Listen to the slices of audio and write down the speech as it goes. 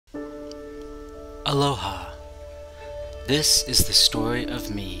Aloha. This is the story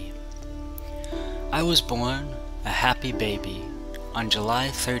of me. I was born a happy baby on July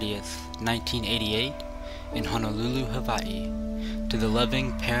 30th, 1988 in Honolulu, Hawaii, to the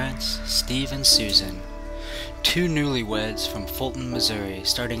loving parents Steve and Susan, two newlyweds from Fulton, Missouri,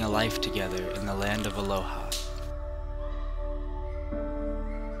 starting a life together in the land of Aloha.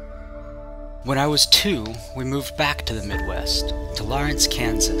 When I was 2, we moved back to the Midwest, to Lawrence,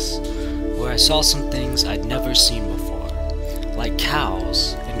 Kansas, where I saw some things I'd never seen before, like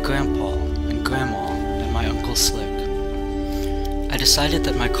cows, and Grandpa, and Grandma, and my Uncle Slick. I decided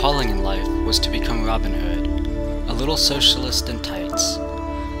that my calling in life was to become Robin Hood, a little socialist in tights.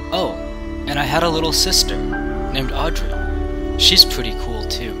 Oh, and I had a little sister, named Audrey. She's pretty cool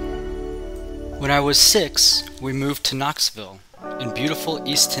too. When I was 6, we moved to Knoxville, in beautiful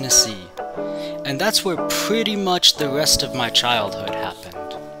East Tennessee, and that's where pretty much the rest of my childhood happened.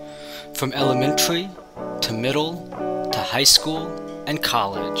 From elementary, to middle, to high school, and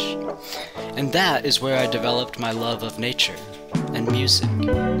college. And that is where I developed my love of nature and music.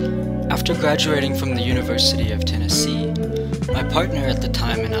 After graduating from the University of Tennessee, my partner at the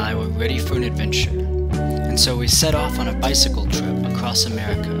time and I were ready for an adventure, and so we set off on a bicycle trip across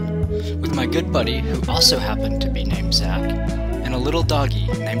America with my good buddy, who also happened to be named Zach, and a little doggy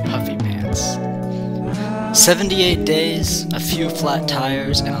named Puffy Pants. 78 days, a few flat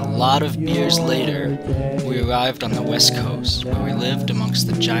tires, and a lot of beers later, we arrived on the West Coast, where we lived amongst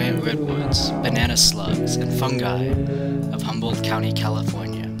the giant redwoods, banana slugs, and fungi of Humboldt County,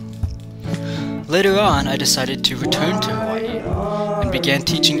 California. Later on, I decided to return to Hawaii and began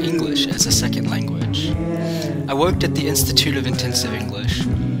teaching English as a second language. I worked at the Institute of Intensive English,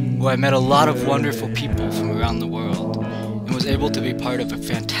 where I met a lot of wonderful people from around the world, and was able to be part of a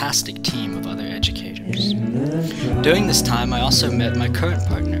fantastic team of other educators. During this time, I also met my current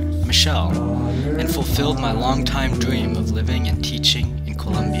partner, Michelle, and fulfilled my long-time dream of living and teaching in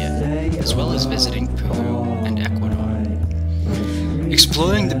Colombia, as well as visiting Peru and Ecuador.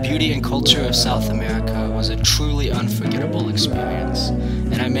 Exploring the beauty and culture of South America was a truly unforgettable experience,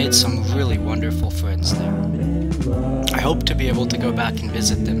 and I made some really wonderful friends there. I hope to be able to go back and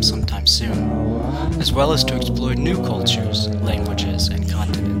visit them sometime soon, as well as to explore new cultures, languages, and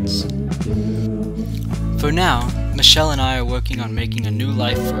continents. For now, Michelle and I are working on making a new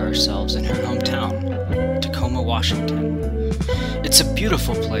life for ourselves in her hometown, Tacoma, Washington. It's a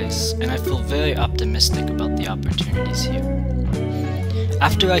beautiful place, and I feel very optimistic about the opportunities here.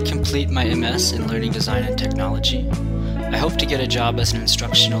 After I complete my MS in Learning Design and Technology, I hope to get a job as an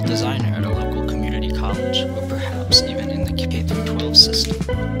instructional designer at a local community college, or perhaps even in the K-12 system.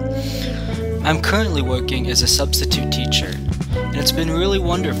 I'm currently working as a substitute teacher, and it's been really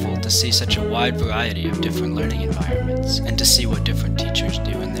wonderful to see such a wide variety of different learning environments, and to see what different teachers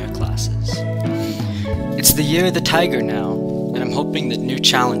do in their classes. It's the year of the tiger now, and I'm hoping that new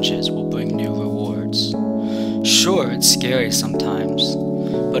challenges will bring new rewards. Sure, it's scary sometimes,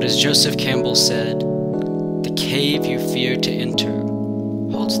 but as Joseph Campbell said, "The cave you fear to enter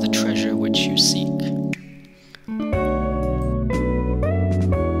holds the treasure which you seek."